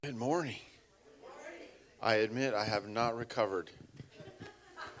Good morning. I admit I have not recovered.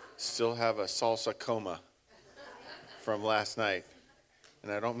 Still have a salsa coma from last night.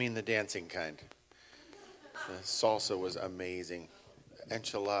 And I don't mean the dancing kind. The salsa was amazing.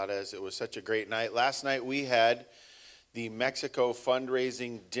 Enchiladas, it was such a great night. Last night we had the Mexico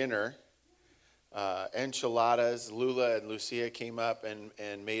fundraising dinner. Enchiladas, Lula and Lucia came up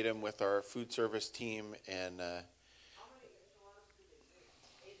and made them with our food service team. And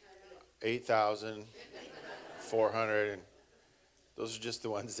 8,400. Those are just the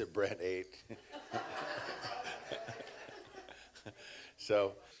ones that Brent ate.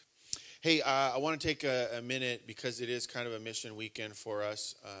 So, hey, I want to take a minute because it is kind of a mission weekend for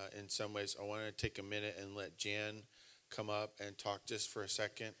us in some ways. I want to take a minute and let Jan come up and talk just for a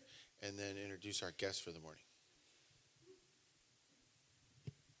second and then introduce our guest for the morning.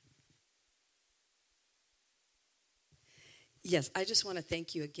 Yes, I just want to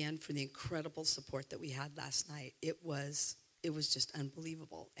thank you again for the incredible support that we had last night. It was just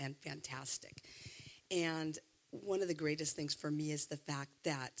unbelievable and fantastic. And one of the greatest things for me is the fact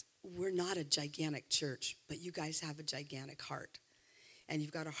that we're not a gigantic church, but you guys have a gigantic heart. And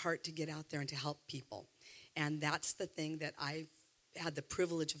you've got a heart to get out there and to help people. And that's the thing that I've had the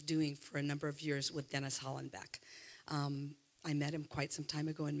privilege of doing for a number of years with Dennis Hollenbeck. I met him quite some time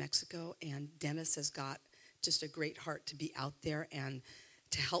ago in Mexico, and Dennis has got just a great heart to be out there and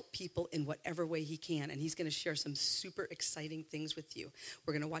to help people in whatever way he can. And he's going to share some super exciting things with you.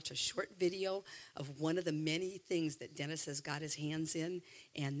 We're going to watch a short video of one of the many things that Dennis has got his hands in.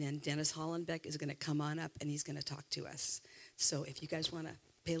 And then Dennis Hollenbeck is going to come on up and he's going to talk to us. So if you guys want to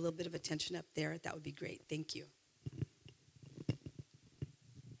pay a little bit of attention up there, that would be great. Thank you.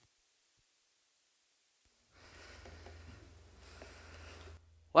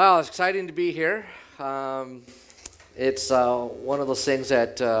 Wow, it's exciting to be here. It's one of those things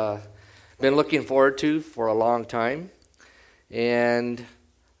that I've been looking forward to for a long time. And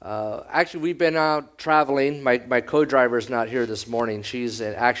actually, we've been out traveling. My co-driver is not here this morning. She's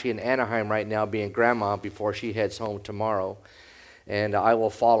actually in Anaheim right now being grandma before she heads home tomorrow. And I will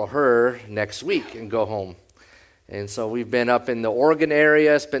follow her next week and go home. And so we've been up in the Oregon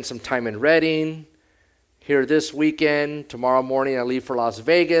area, spent some time in Redding. Here this weekend, tomorrow morning I leave for Las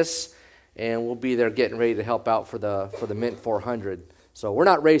Vegas, and we'll be there getting ready to help out for the Mint 400. So we're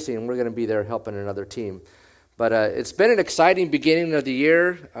not racing, we're going to be there helping another team. But it's been an exciting beginning of the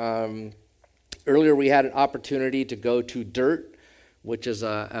year. Earlier we had an opportunity to go to DIRT, which is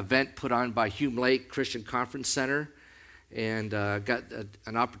an event put on by Hume Lake Christian Conference Center, and got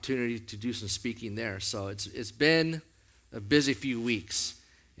an opportunity to do some speaking there. So it's been a busy few weeks.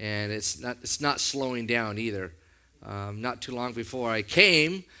 And it's not slowing down either. Not too long before I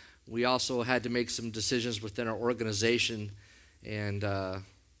came, we also had to make some decisions within our organization, and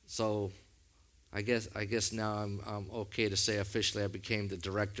so I guess now I'm okay to say officially I became the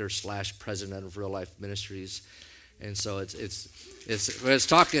director/president of Real Life Ministries, and so it's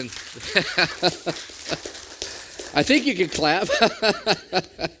talking. I think you can clap.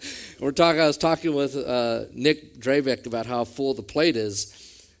 I was talking with Nick Dravek about how full the plate is.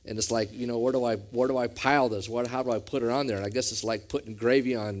 And it's like, where do I pile this? How do I put it on there? And I guess it's like putting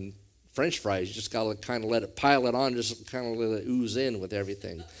gravy on French fries. You just got to kind of pile it on, just kind of let it ooze in with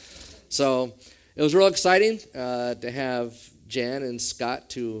everything. So it was real exciting to have Jan and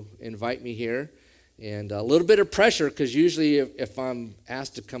Scott to invite me here. And a little bit of pressure because usually if I'm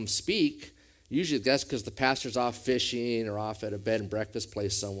asked to come speak, usually that's because the pastor's off fishing or off at a bed and breakfast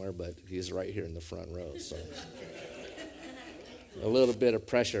place somewhere, but he's right here in the front row. So a little bit of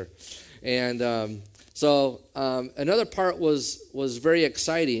pressure. And so another part was very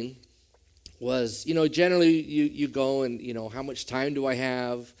exciting was, generally you go and, how much time do I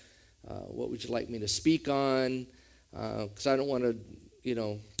have? What would you like me to speak on? Because I don't want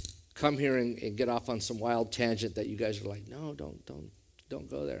to, come here and get off on some wild tangent that you guys are like, no, don't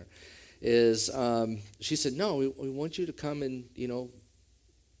go there. She said, no, we want you to come and,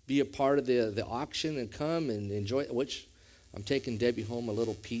 be a part of the auction and come and enjoy it, which I'm taking Debbie home a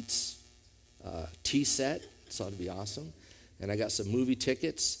little Pete's tea set, so it'll be awesome. And I got some movie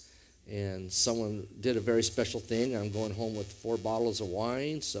tickets, and someone did a very special thing. I'm going home with 4 bottles of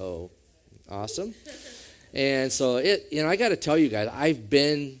wine, so awesome. And so I got to tell you guys, I've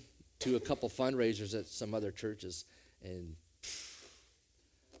been to a couple fundraisers at some other churches, and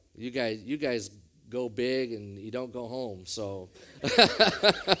you guys go big and you don't go home. So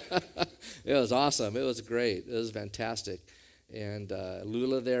it was awesome. It was great. It was fantastic. And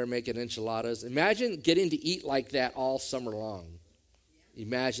Lula there making enchiladas. Imagine getting to eat like that all summer long.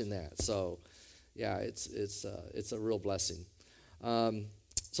 Imagine that. So, yeah, it's a real blessing.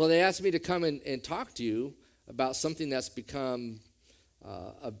 So they asked me to come and talk to you about something that's become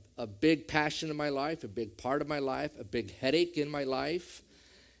a big passion in my life, a big part of my life, a big headache in my life,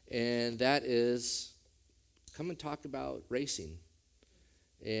 and that is come and talk about racing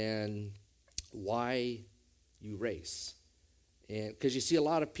and why you race. And because you see a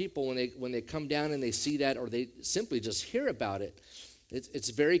lot of people when they come down and they see that, or they simply just hear about it, it's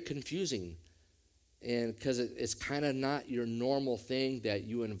very confusing. And because it's kind of not your normal thing that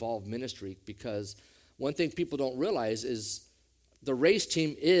you involve ministry, because one thing people don't realize is the race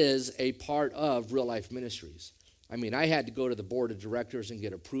team is a part of Real Life Ministries. I mean, I had to go to the board of directors and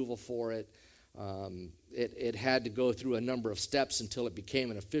get approval for it. It had to go through a number of steps until it became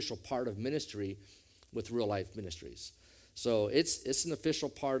an official part of ministry with Real Life Ministries. So it's an official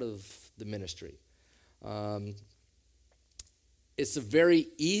part of the ministry. It's a very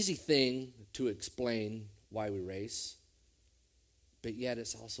easy thing to explain why we race, but yet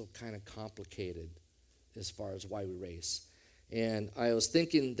it's also kind of complicated as far as why we race. And I was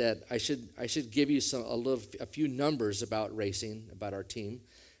thinking that I should give you a few numbers about racing, about our team,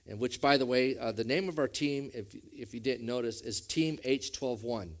 and which, by the way, the name of our team, if you didn't notice, is Team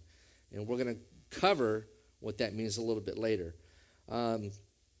H12-1, and we're going to cover what that means a little bit later.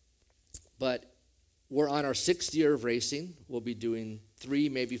 But we're on our 6th year of racing. We'll be doing 3,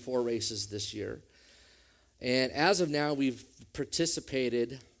 maybe 4 races this year. And as of now, we've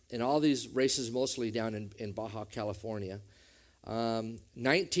participated in all these races, mostly down in Baja California.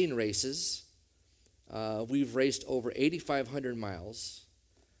 19 races. We've raced over 8,500 miles.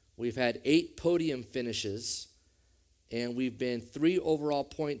 We've had 8 podium finishes, and we've been 3 overall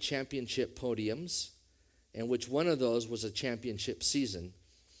point championship podiums, and which one of those was a championship season.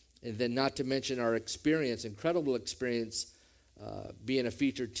 And then not to mention our incredible experience, being a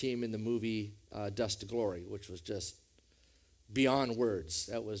featured team in the movie Dust to Glory, which was just beyond words.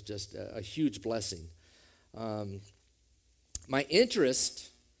 That was just a huge blessing. My interest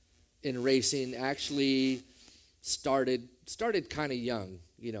in racing actually started kind of young,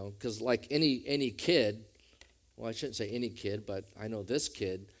 because like any kid, well, I shouldn't say any kid, but I know this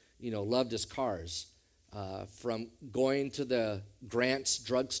kid, loved his cars. From going to the Grant's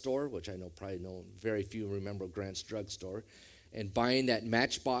drugstore, which I know very few remember Grant's drugstore, and buying that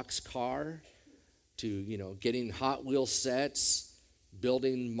Matchbox car, to getting Hot Wheels sets,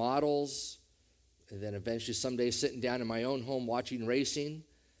 building models, and then eventually someday sitting down in my own home watching racing.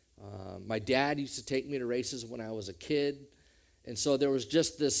 My dad used to take me to races when I was a kid, and so there was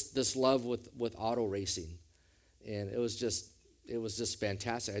just this love with auto racing, and it was just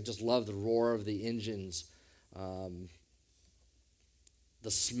fantastic. I just loved the roar of the engines,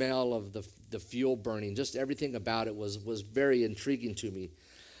 the smell of the fuel burning, just everything about it was very intriguing to me.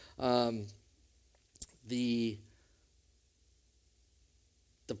 The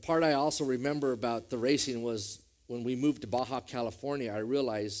part I also remember about the racing was when we moved to Baja California, I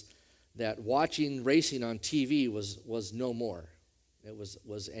realized that watching racing on TV was no more. It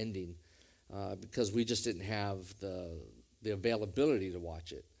was ending because we just didn't have the availability to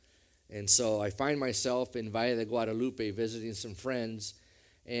watch it. And so I find myself in Valle de Guadalupe visiting some friends,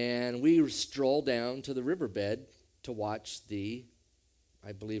 and we strolled down to the riverbed to watch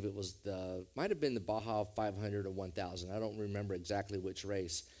I believe it was might have been the Baja 500 or 1000. I don't remember exactly which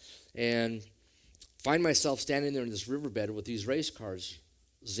race. And find myself standing there in this riverbed with these race cars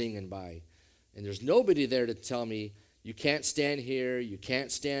zinging by. And there's nobody there to tell me, you can't stand here, you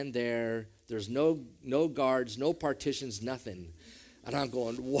can't stand there. There's no guards, no partitions, nothing. And I'm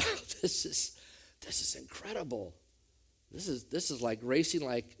going, wow, this is incredible. This is like racing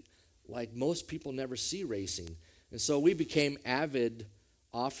like most people never see racing. And so we became avid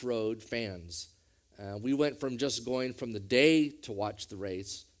off-road fans. We went from just going from the day to watch the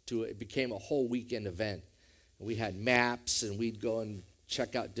race to it became a whole weekend event. We had maps, and we'd go and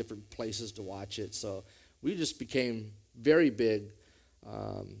check out different places to watch it. So we just became very big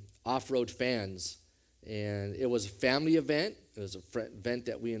off-road fans. And it was a family event. It was an event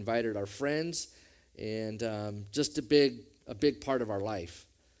that we invited our friends, and just a big part of our life.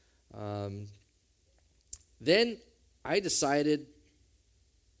 Then I decided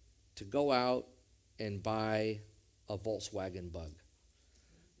to go out and buy a Volkswagen Bug.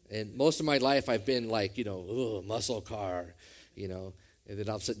 And most of my life I've been like, muscle car, and then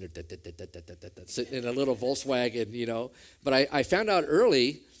I'm sitting there, sitting in a little Volkswagen, But I found out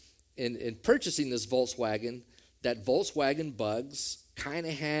early in purchasing this Volkswagen that Volkswagen Bugs kind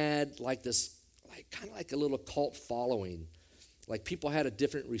of had like a little cult following. Like people had a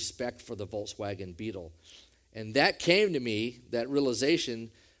different respect for the Volkswagen Beetle. And that came to me, that realization,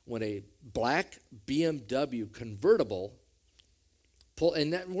 when a black BMW convertible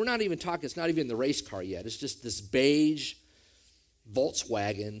we're not even talking, it's not even the race car yet. It's just this beige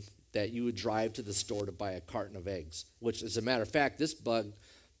Volkswagen that you would drive to the store to buy a carton of eggs, which, as a matter of fact, this bug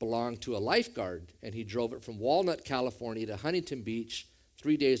belonged to a lifeguard, and he drove it from Walnut, California to Huntington Beach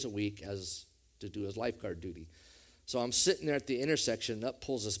 3 days a week to do his lifeguard duty. So I'm sitting there at the intersection, and up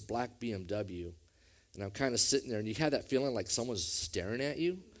pulls this black BMW, and I'm kind of sitting there, and you have that feeling like someone's staring at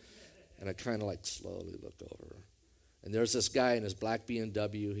you, and I kind of like slowly look over. And there's this guy in his black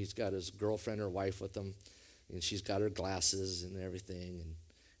BMW. He's got his girlfriend or wife with him, and she's got her glasses and everything, and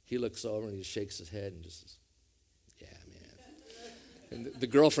he looks over and he shakes his head and just says, yeah, man. And the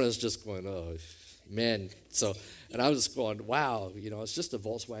girlfriend's just going, oh, man. So, and I was just going, wow, it's just a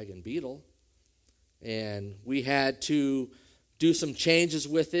Volkswagen Beetle. And we had to do some changes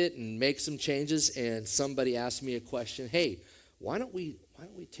with it and make some changes, and somebody asked me a question, hey, why don't we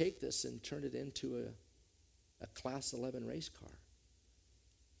take this and turn it into a Class 11 race car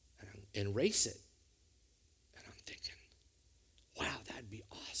and race it? And I'm thinking, wow, that'd be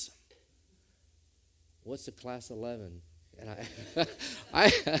awesome. What's a Class 11? And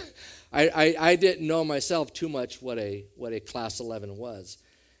I didn't know myself too much what a Class 11 was.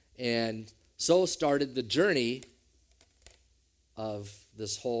 And so started the journey of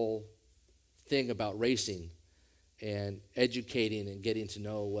this whole thing about racing and educating and getting to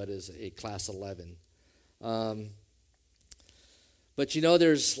know what is a Class 11. But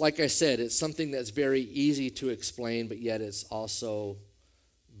there's, like I said, it's something that's very easy to explain, but yet it's also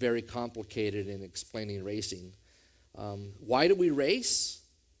very complicated in explaining racing. Why do we race?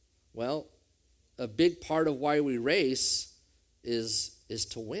 Well, a big part of why we race is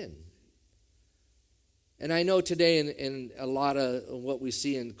to win. And I know today in a lot of what we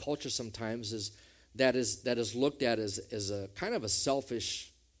see in culture sometimes is looked at as a kind of a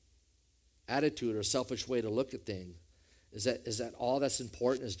selfish attitude or selfish way to look at things. Is that all that's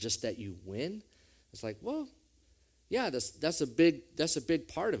important is just that you win? It's like, well, yeah, that's a big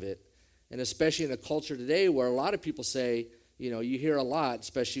part of it. And especially in a culture today where a lot of people say, you hear a lot,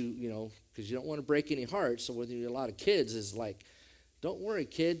 especially, because you don't want to break any hearts. So whether you're a lot of kids is like, don't worry,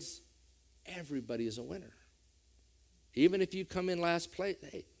 kids, everybody is a winner. Even if you come in last place,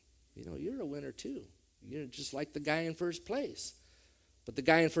 hey, you're a winner too. You're just like the guy in first place. But the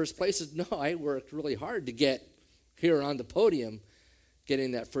guy in first place says, no, I worked really hard to get here on the podium,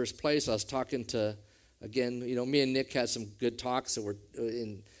 getting that first place. I was talking to, again, me and Nick had some good talks that were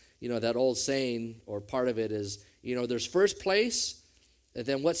in, that old saying, or part of it is, there's first place, and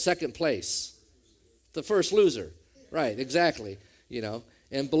then what's second place? The first loser. Right, exactly,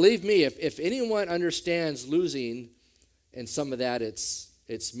 And believe me, if anyone understands losing and some of that, it's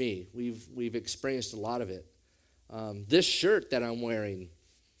me. We've experienced a lot of it. This shirt that I'm wearing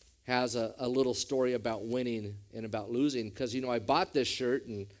has a little story about winning and about losing, because I bought this shirt,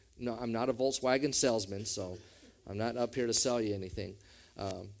 and I'm not a Volkswagen salesman, so I'm not up here to sell you anything.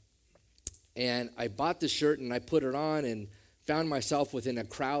 And I bought this shirt and I put it on and found myself within a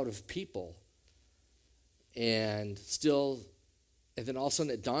crowd of people, and then all of a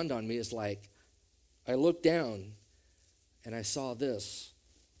sudden it dawned on me, it's like I looked down and I saw this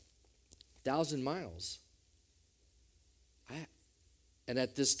 1,000 miles. And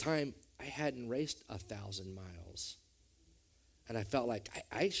at this time, I hadn't raced 1,000 miles. And I felt like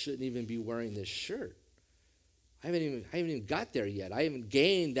I shouldn't even be wearing this shirt. I haven't even got there yet. I haven't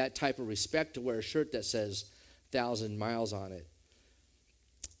gained that type of respect to wear a shirt that says 1,000 miles on it.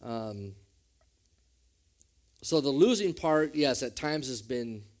 So the losing part, yes, at times has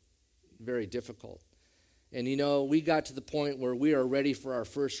been very difficult. And we got to the point where we are ready for our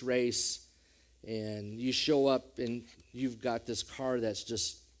first race, and you show up and you've got this car that's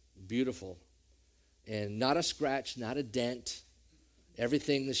just beautiful, and not a scratch, not a dent.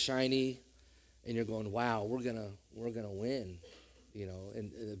 Everything is shiny, and you're going, wow, we're gonna win,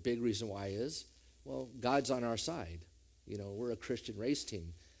 And the big reason why is, well, God's on our side. We're a Christian race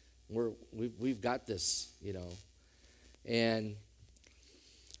team. We've got this, And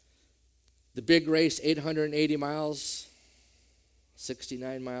the big race, 880 miles,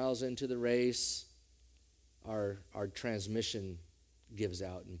 69 miles into the race, our transmission gives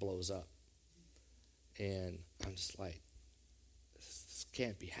out and blows up. And I'm just like, this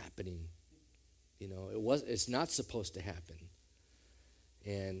can't be happening. It's not supposed to happen.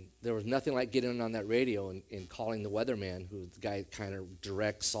 And there was nothing like getting on that radio and calling the weatherman, who the guy kind of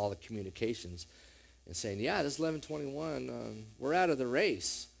directs all the communications, and saying, yeah, this is 11:21, we're out of the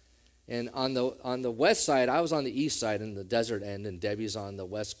race. And on the west side, I was on the east side in the desert end, and Debbie's on the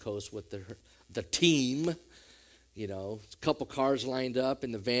west coast with the team. A couple cars lined up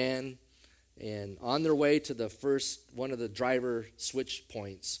in the van, and on their way to the first one of the driver switch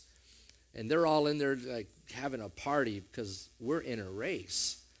points, and they're all in there like having a party because we're in a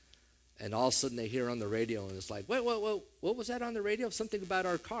race. And all of a sudden they hear on the radio, and it's like, wait, what was that on the radio? Something about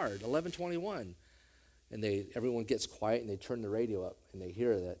our card, 1121. And everyone gets quiet, and they turn the radio up, and they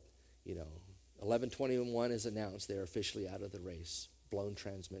hear that, 1121 is announced. They're officially out of the race, blown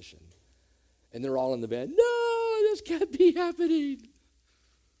transmission. And they're all in the van, no, this can't be happening.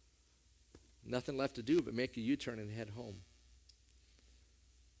 Nothing left to do but make a U-turn and head home.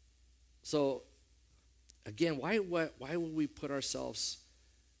 So, again, why would we put ourselves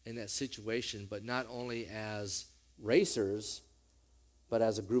in that situation, but not only as racers, but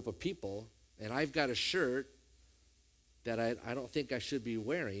as a group of people? And I've got a shirt that I don't think I should be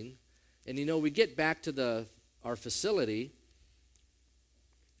wearing. And we get back to our facility,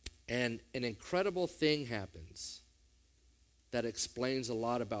 and an incredible thing happens that explains a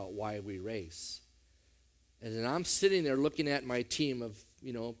lot about why we race. And then I'm sitting there looking at my team of,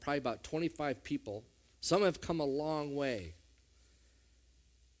 probably about 25 people. Some have come a long way.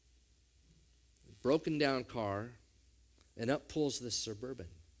 Broken down car, and up pulls this Suburban.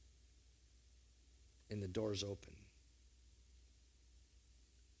 And the doors open.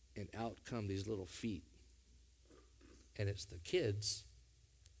 And out come these little feet. And it's the kids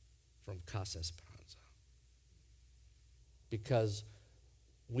from Casa Esperanza. Because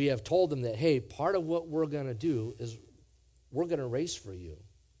we have told them that, hey, part of what we're going to do is we're going to race for you.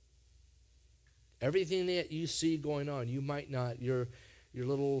 Everything that you see going on, you might not, your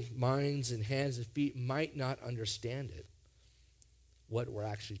little minds and hands and feet might not understand it, what we're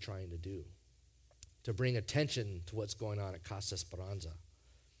actually trying to do, to bring attention to what's going on at Casa Esperanza.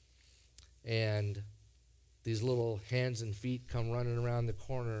 And these little hands and feet come running around the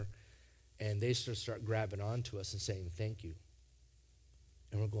corner, and they start grabbing onto us and saying, thank you.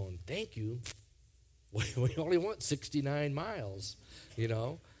 And we're going, thank you? We only want 69 miles,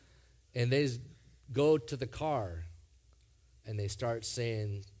 And they go to the car, and they start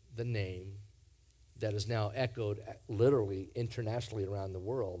saying the name that is now echoed literally internationally around the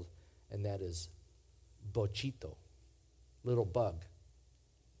world, and that is Bochito, little bug.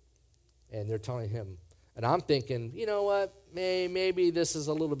 And they're telling him, and I'm thinking, you know what, maybe this is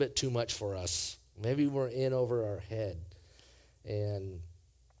a little bit too much for us. Maybe we're in over our head.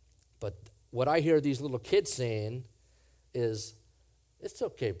 But what I hear these little kids saying is, it's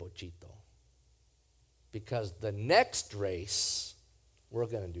okay, Bochito, because the next race, we're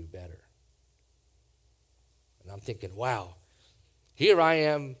going to do better. And I'm thinking, wow, here I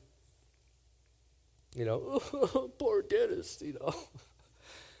am, poor Dennis,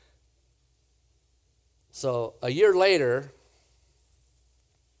 So a year later,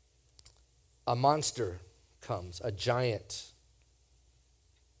 a monster comes, a giant.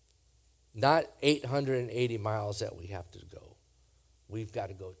 Not 880 miles that we have to go. We've got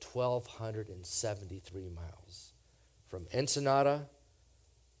to go 1,273 miles from Ensenada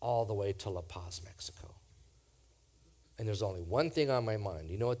all the way to La Paz, Mexico. And there's only one thing on my mind.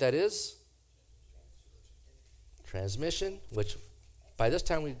 You know what that is? Transmission, which by this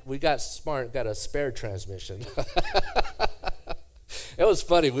time we got smart, got a spare transmission. It was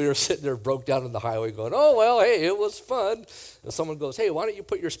funny. We were sitting there, broke down on the highway going, oh, well, hey, it was fun. And someone goes, hey, why don't you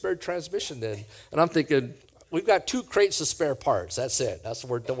put your spare transmission in? And I'm thinking, we've got 2 crates of spare parts. That's it.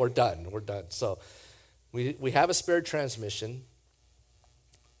 We're done. We're done. So we have a spare transmission,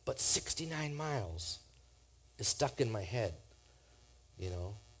 but 69 miles is stuck in my head,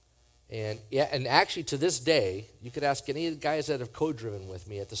 And actually to this day, you could ask any of the guys that have co-driven with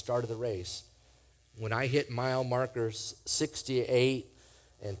me at the start of the race, when I hit mile markers 68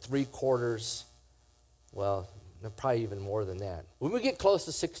 3/4, well, probably even more than that. When we get close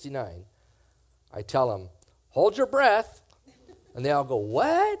to 69, I tell them, hold your breath. And they all go,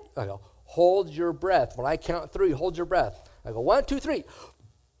 what? I go, hold your breath. When I count 3, hold your breath. I go, 1, 2, 3.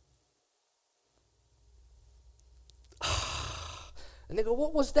 And they go,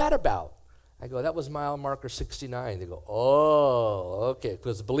 what was that about? I go, that was mile marker 69. They go, oh, okay.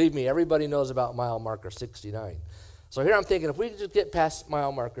 Because believe me, everybody knows about mile marker 69. So here I'm thinking, if we could just get past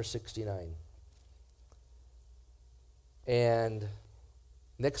mile marker 69. And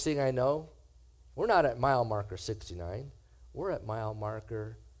next thing I know, we're not at mile marker 69. We're at mile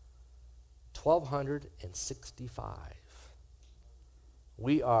marker 1,265.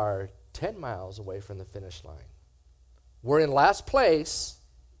 We are 10 miles away from the finish line. We're in last place,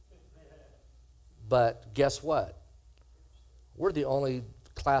 but guess what? We're the only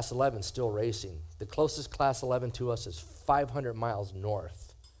Class 11 still racing. The closest Class 11 to us is 500 miles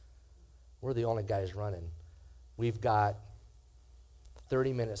north. We're the only guys running. We've got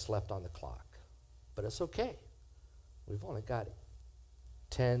 30 minutes left on the clock. But it's okay. We've only got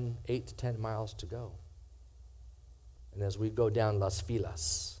 8 to 10 miles to go. And as we go down Las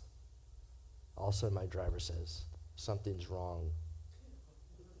Filas, all of a sudden my driver says, something's wrong.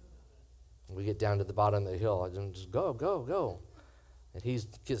 We get down to the bottom of the hill. I just go, go, go. And his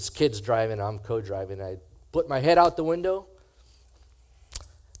kid's driving, I'm co-driving. I put my head out the window.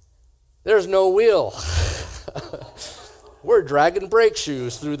 There's no wheel. We're dragging brake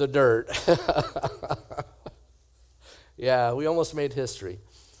shoes through the dirt. Yeah, we almost made history.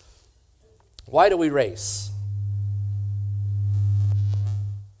 Why do we race?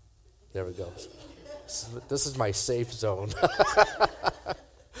 There we go. This is my safe zone.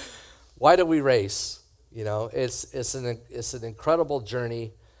 Why do we race? You know, it's an incredible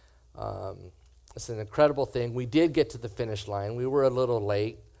journey. It's an incredible thing. We did get to the finish line. We were a little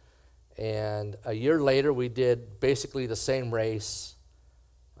late. And a year later, we did basically the same race.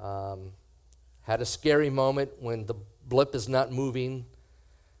 Had a scary moment when the blip is not moving.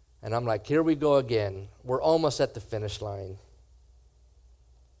 And I'm like, here we go again. We're almost at the finish line.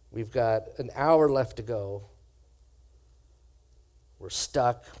 We've got an hour left to go. We're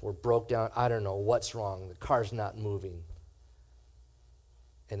stuck. We're broke down. I don't know what's wrong. The car's not moving.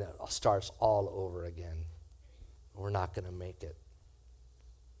 And it starts all over again. We're not going to make it.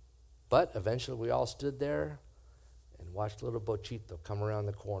 But eventually we all stood there and watched little Bochito come around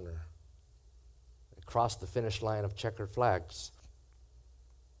the corner and cross the finish line of checkered flags.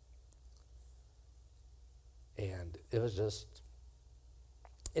 And it was just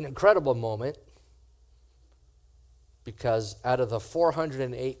an incredible moment because out of the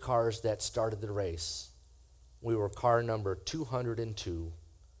 408 cars that started the race, we were car number 202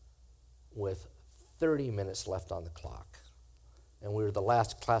 with 30 minutes left on the clock. And we were the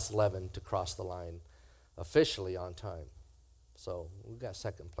last Class 11 to cross the line officially on time. So we got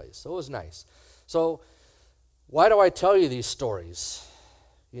second place. So it was nice. So why do I tell you these stories?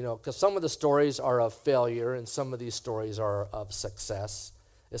 You know, because some of the stories are of failure and some of these stories are of success.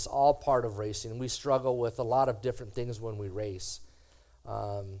 It's all part of racing. We struggle with a lot of different things when we race.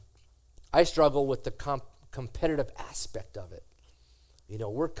 I struggle with the competitive aspect of it. You know,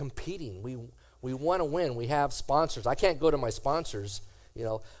 we're competing. We want to win. We have sponsors. I can't go to my sponsors, you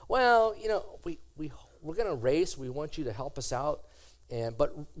know, well, you know, we're going to race. We want you to help us out.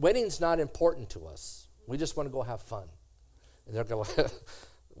 But winning's not important to us. We just want to go have fun. And they're going,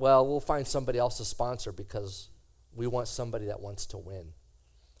 well, we'll find somebody else to sponsor because we want somebody that wants to win.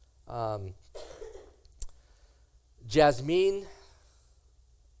 Jasmine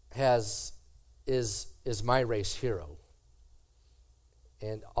is my race hero.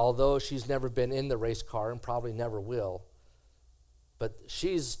 And although she's never been in the race car and probably never will, but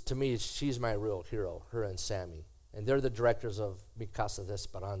to me, she's my real hero, her and Sammy. And they're the directors of Mi Casa de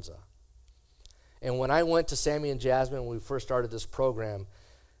Esperanza. And when I went to Sammy and Jasmine when we first started this program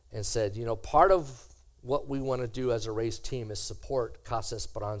and said, you know, part of what we want to do as a race team is support Casa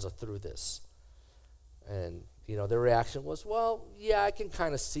Esperanza through this. And, you know, their reaction was, well, yeah, I can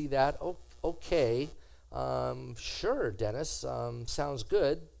kind of see that. Okay. Sure, Dennis, sounds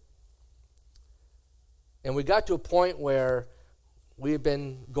good. And we got to a point where we had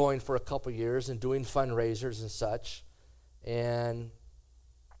been going for a couple years and doing fundraisers and such. And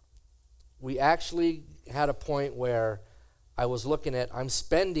we actually had a point where I was looking at, I'm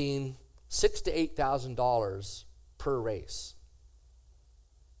spending $6,000 to $8,000 per race.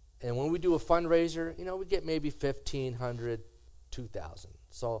 And when we do a fundraiser, you know, we get maybe $1,500, $2,000.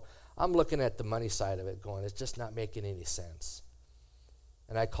 So I'm looking at the money side of it going, it's just not making any sense.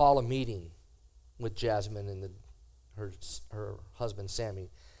 And I call a meeting with Jasmine and her husband, Sammy.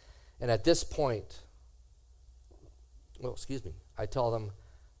 And at this point, I tell them,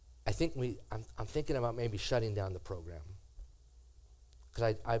 I'm thinking about maybe shutting down the program.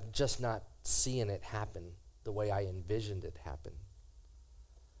 Because I'm just not seeing it happen the way I envisioned it happen.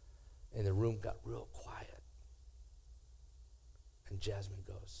 And the room got real quiet. And Jasmine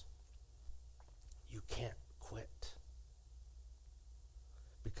goes, you can't quit.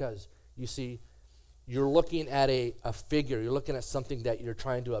 Because, you see, you're looking at a figure. You're looking at something that you're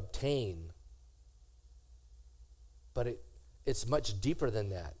trying to obtain. But it's much deeper than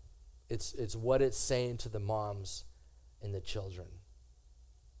that. It's what it's saying to the moms and the children.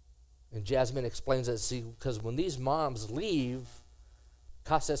 And Jasmine explains that, see, because when these moms leave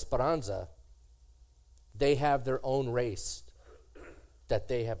Casa Esperanza, they have their own race that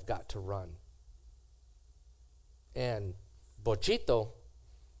they have got to run. And Bochito,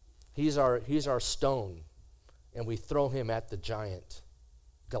 he's our stone, and we throw him at the giant,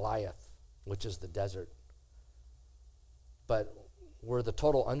 Goliath, which is the desert. But we're the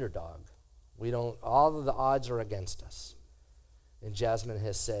total underdog. All of the odds are against us. And Jasmine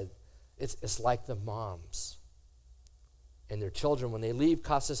has said, it's like the moms and their children. When they leave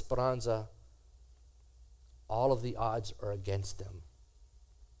Casa Esperanza, all of the odds are against them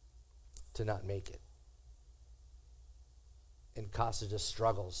to not make it. And Casa just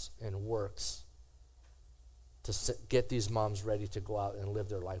struggles and works to get these moms ready to go out and live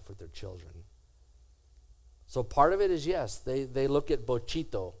their life with their children. So part of it is, yes, they look at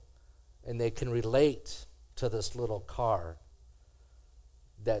Bochito and they can relate to this little car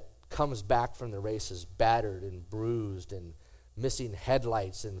that comes back from the races battered and bruised and missing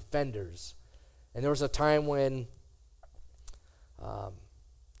headlights and fenders. And there was a time when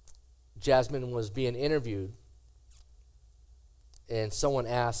Jasmine was being interviewed, and someone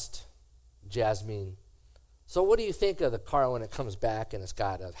asked Jasmine, so what do you think of the car when it comes back and it's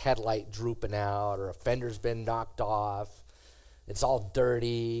got a headlight drooping out or a fender's been knocked off? It's all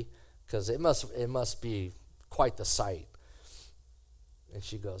dirty, because it must be quite the sight. And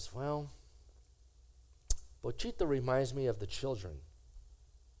she goes, well, Bochito reminds me of the children.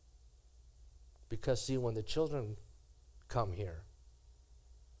 Because, see, when the children come here,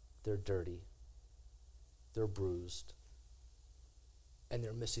 they're dirty, they're bruised, and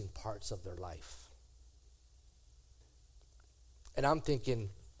they're missing parts of their life. And I'm thinking,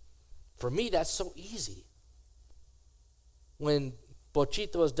 for me, that's so easy. When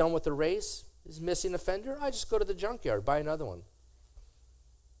Bochito is done with the race, is missing a fender, I just go to the junkyard, buy another one.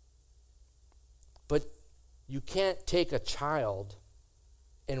 But you can't take a child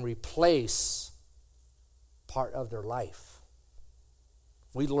and replace part of their life.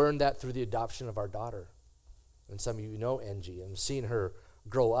 We learned that through the adoption of our daughter. And some of you know Angie and seen her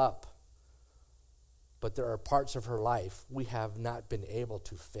grow up. But there are parts of her life we have not been able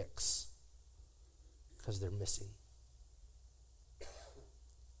to fix because they're missing.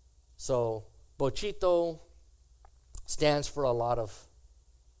 So Bochito stands for a lot of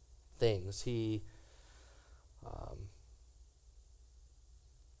things. He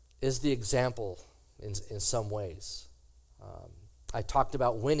is the example in some ways. I talked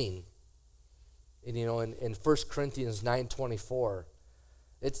about winning. And in 1 Corinthians 9:24,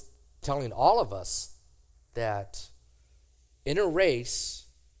 it's telling all of us that in a race,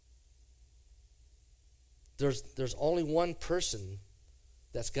 there's only one person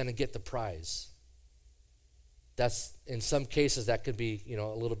that's going to get the prize. That's, in some cases, that could be, a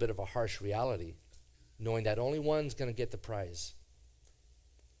little bit of a harsh reality, knowing that only one's going to get the prize.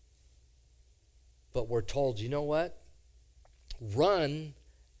 But we're told, you know what? Run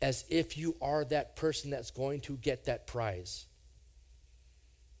as if you are that person that's going to get that prize.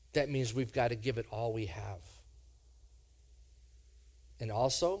 That means we've got to give it all we have. And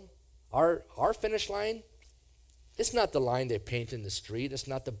also, our finish line, it's not the line they paint in the street. It's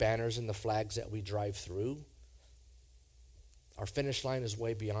not the banners and the flags that we drive through. Our finish line is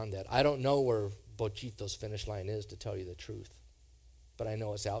way beyond that. I don't know where Bochito's finish line is, to tell you the truth. But I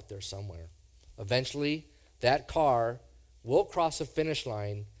know it's out there somewhere. Eventually, that car will cross a finish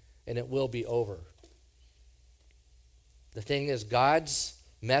line and it will be over. The thing is, God's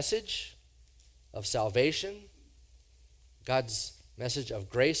message of salvation, God's message of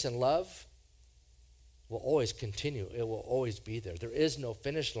grace and love will always continue. It will always be there. There is no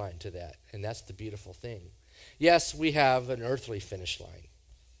finish line to that, and that's the beautiful thing. Yes, we have an earthly finish line,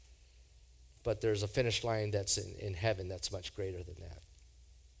 but there's a finish line that's in heaven that's much greater than that.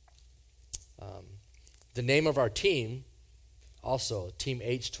 The name of our team, also Team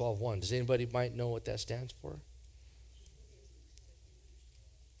H12-1. Does anybody might know what that stands for?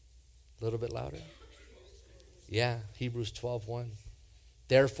 A little bit louder? Yeah, Hebrews 12:1.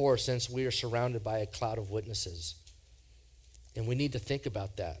 Therefore, since we are surrounded by a cloud of witnesses, and we need to think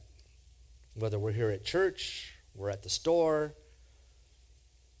about that, whether we're here at church, we're at the store,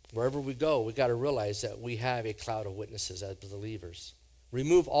 wherever we go, we got to realize that we have a cloud of witnesses as believers.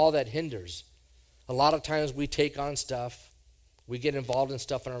 Remove all that hinders. A lot of times we take on stuff, we get involved in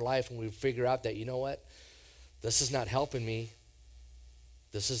stuff in our life, and we figure out that, you know what, this is not helping me.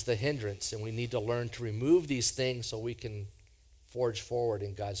 This is the hindrance, and we need to learn to remove these things so we can forge forward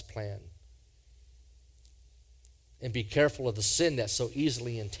in God's plan. And be careful of the sin that so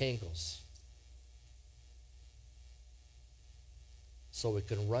easily entangles, so we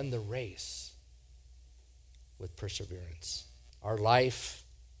can run the race with perseverance. Our life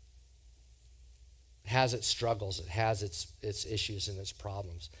has its struggles, it has its issues and its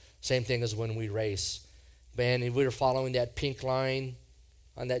problems. Same thing as when we race. Man, if we were following that pink line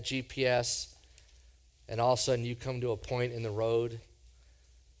on that GPS, and all of a sudden you come to a point in the road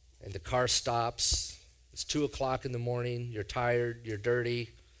and the car stops. It's 2 o'clock in the morning, you're tired, you're dirty,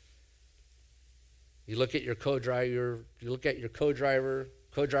 You look at your co-driver,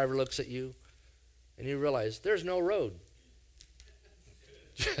 co-driver looks at you, and you realize there's no road.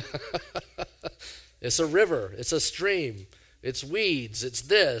 It's a river, it's a stream, it's weeds, it's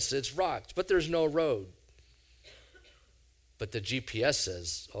this, it's rocks, but there's no road. But the GPS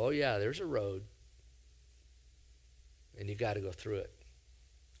says, oh yeah, there's a road. And you got to go through it.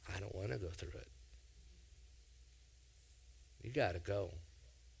 I don't want to go through it. You got to go.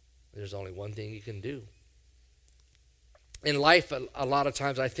 There's only one thing you can do. In life, a lot of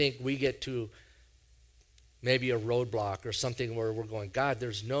times I think we get to maybe a roadblock or something where we're going, God,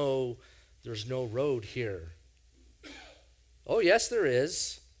 there's no road here. Oh, yes, there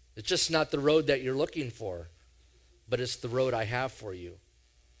is. It's just not the road that you're looking for, but it's the road I have for you,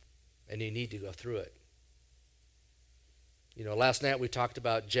 and you need to go through it. You know, last night we talked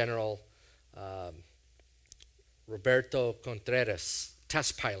about General Roberto Contreras,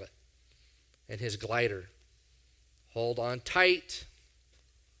 test pilot, and his glider. Hold on tight,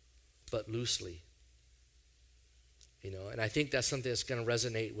 but loosely. You know, and I think that's something that's going to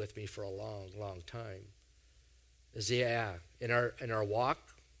resonate with me for a long, long time. Is in our walk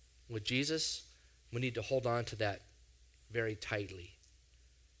with Jesus, we need to hold on to that very tightly,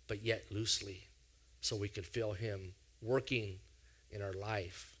 but yet loosely, so we can feel him working in our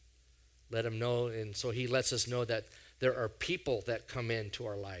life. Let him know, and so he lets us know that there are people that come into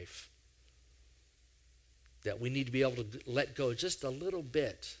our life that we need to be able to let go just a little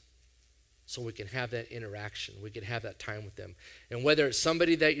bit so we can have that interaction. We can have that time with them. And whether it's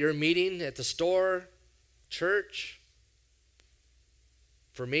somebody that you're meeting at the store, church,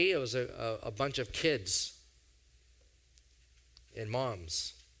 for me, it was a bunch of kids and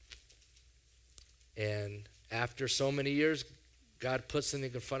moms. And after so many years, God put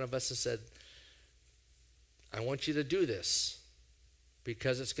something in front of us and said, I want you to do this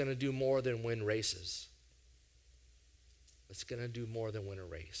because it's going to do more than win races. It's going to do more than win a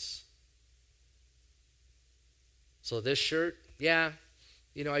race. So this shirt, yeah,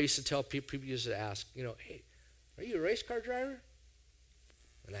 you know, I used to tell people used to ask, you know, hey, are you a race car driver?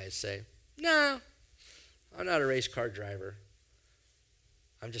 And I'd say, no, I'm not a race car driver.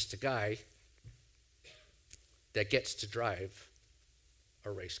 I'm just a guy that gets to drive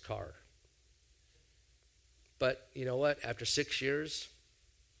a race car. But you know what? After 6 years,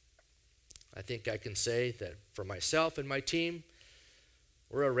 I think I can say that for myself and my team,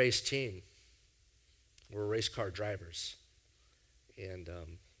 we're a race team. We're race car drivers. And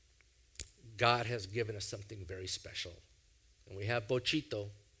God has given us something very special. And we have Bochito.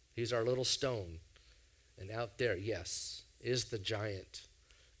 He's our little stone. And out there, yes, is the giant,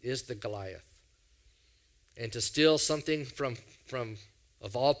 is the Goliath. And to steal something from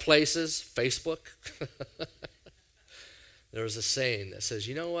of all places, Facebook, there was a saying that says,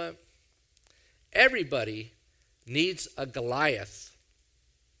 you know what? Everybody needs a Goliath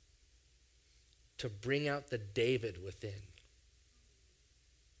to bring out the David within.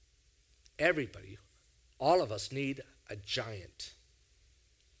 Everybody, all of us need a giant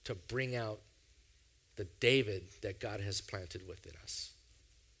to bring out the David that God has planted within us.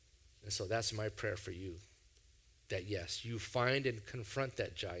 And so that's my prayer for you, that yes, you find and confront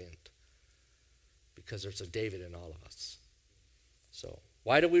that giant because there's a David in all of us. So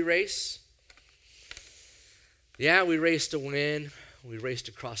why do we race? Yeah, we race to win. We race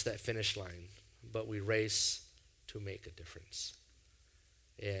to cross that finish line. But we race to make a difference.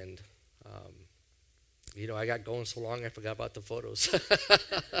 And, you know, I got going so long I forgot about the photos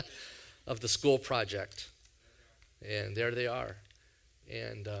of the school project. And there they are.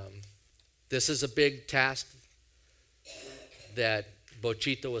 And this is a big task that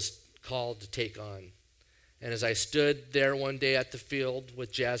Bochito was called to take on. And as I stood there one day at the field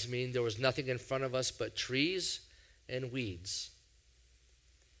with Jasmine, there was nothing in front of us but trees and weeds.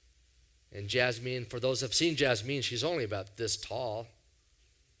 And Jasmine, for those who have seen Jasmine, she's only about this tall.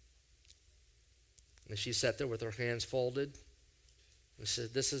 And she sat there with her hands folded. And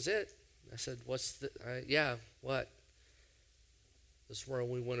said, this is it. I said, what's the, yeah, what? This is where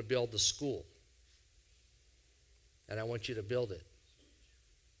we want to build the school. And I want you to build it.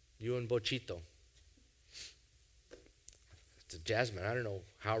 You and Bochito. I said, Jasmine, I don't know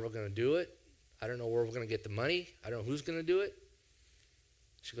how we're going to do it. I don't know where we're going to get the money. I don't know who's going to do it.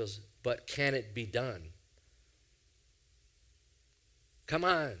 She goes, but can it be done? Come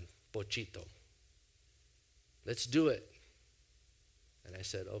on, Bochito. Let's do it. And I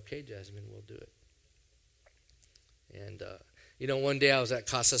said, okay, Jasmine, we'll do it. And, you know, one day I was at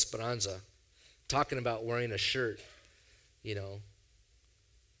Casa Esperanza talking about wearing a shirt, you know,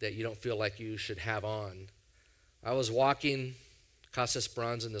 that you don't feel like you should have on. I was walking Casa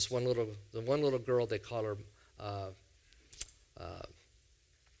Esperanza, and the one little girl, they call her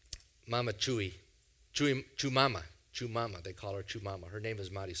Mama Chuy. Chumama, they call her Chumama. Her name is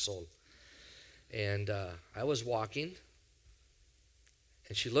Marisol. And I was walking,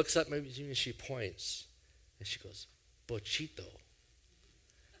 and she looks up at me and she points, and she goes, Bochito.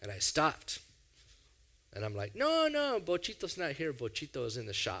 And I stopped. And I'm like, no, Bochito's not here. Bochito is in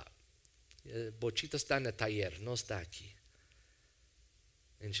the shop. Bochito está en el taller, no está aquí.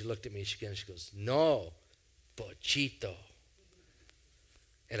 And she looked at me again, she goes, no, Bochito.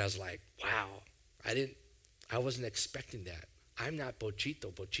 And I was like, wow, I wasn't expecting that. I'm not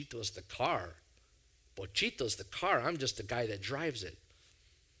Bochito. Bochito is the car. Bochito's the car. I'm just the guy that drives it.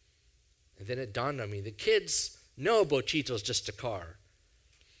 And then it dawned on me, the kids know Bochito's just a car.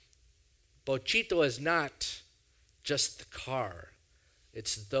 Bochito is not just the car.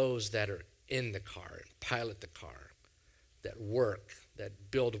 It's those that are in the car and pilot the car, that work,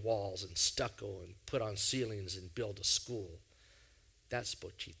 that build walls and stucco and put on ceilings and build a school. That's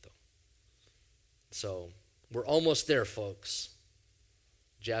Bochito. So we're almost there, folks.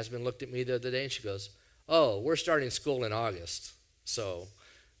 Jasmine looked at me the other day and she goes, oh, we're starting school in August. So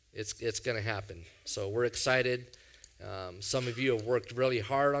it's going to happen. So we're excited. Some of you have worked really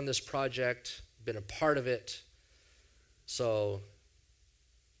hard on this project, been a part of it. So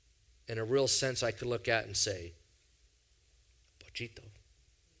in a real sense, I could look at and say, Bochito,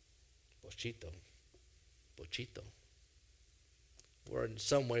 Bochito, Bochito. Or in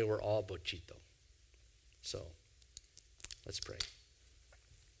some way, we're all Bochito. So let's pray.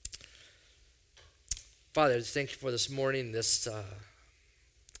 Father, thank you for this morning, this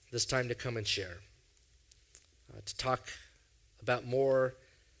time to come and share, to talk about more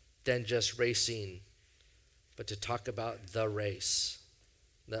than just racing, but to talk about the race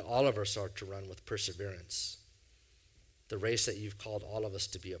that all of us are to run with perseverance, the race that you've called all of us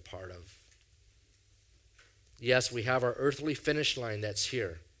to be a part of. Yes, we have our earthly finish line that's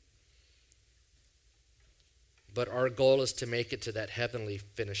here, but our goal is to make it to that heavenly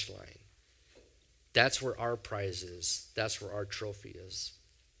finish line. That's where our prize is. That's where our trophy is.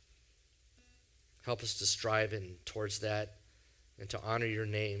 Help us to strive towards that and to honor your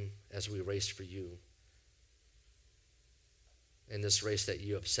name as we race for you in this race that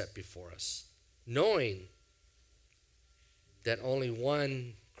you have set before us, knowing that only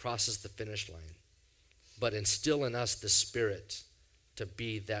one crosses the finish line, but instill in us the spirit to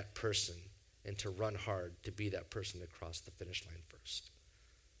be that person and to run hard to be that person to cross the finish line first.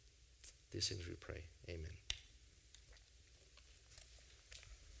 These things we pray. Amen.